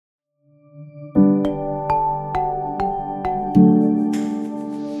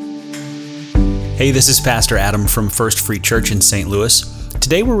Hey, this is Pastor Adam from First Free Church in St. Louis.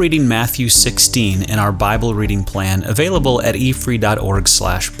 Today we're reading Matthew 16 in our Bible reading plan available at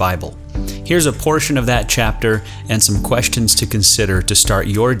efree.org/Bible. Here's a portion of that chapter and some questions to consider to start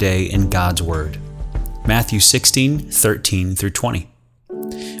your day in God's Word. Matthew 16:13 through 20.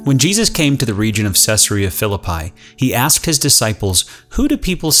 When Jesus came to the region of Caesarea Philippi, he asked his disciples, "Who do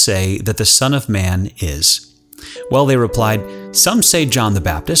people say that the Son of Man is?" Well, they replied, "Some say John the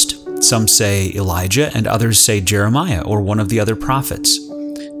Baptist, some say Elijah, and others say Jeremiah or one of the other prophets."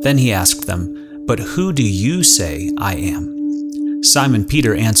 Then he asked them, "But who do you say I am?" Simon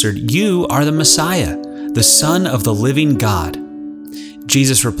Peter answered, "You are the Messiah, the Son of the living God."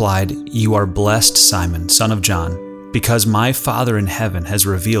 Jesus replied, "You are blessed, Simon, son of John, because my Father in heaven has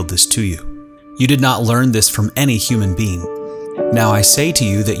revealed this to you. You did not learn this from any human being. Now I say to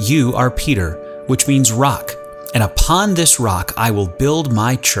you that you are Peter, which means rock, and upon this rock I will build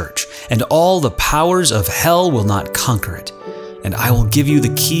my church, and all the powers of hell will not conquer it. And I will give you the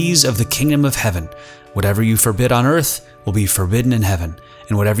keys of the kingdom of heaven. Whatever you forbid on earth will be forbidden in heaven,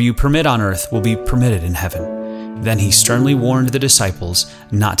 and whatever you permit on earth will be permitted in heaven." Then he sternly warned the disciples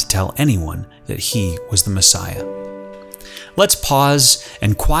not to tell anyone that he was the Messiah. Let's pause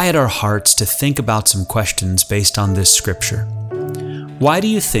and quiet our hearts to think about some questions based on this scripture. Why do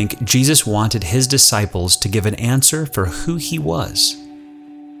you think Jesus wanted his disciples to give an answer for who he was?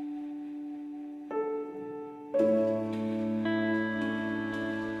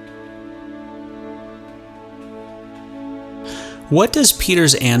 What does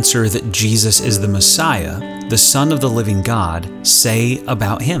Peter's answer that Jesus is the Messiah, the Son of the living God, say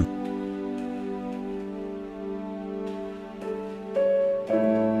about him?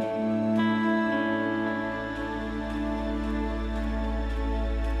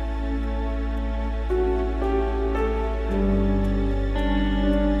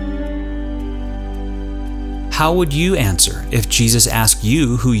 How would you answer if Jesus asked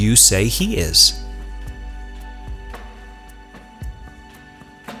you who you say he is?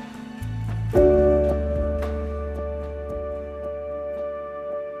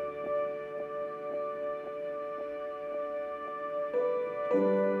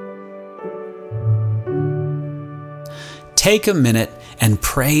 Take a minute and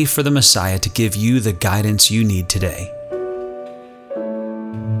pray for the Messiah to give you the guidance you need today.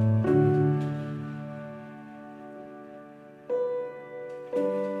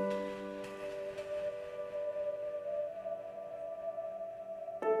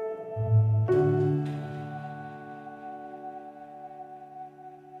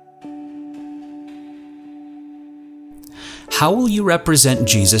 How will you represent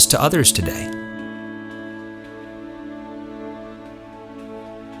Jesus to others today?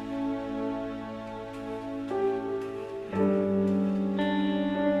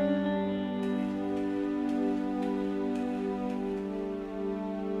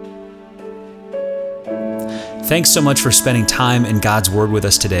 Thanks so much for spending time in God's Word with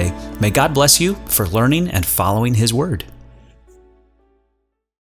us today. May God bless you for learning and following His Word.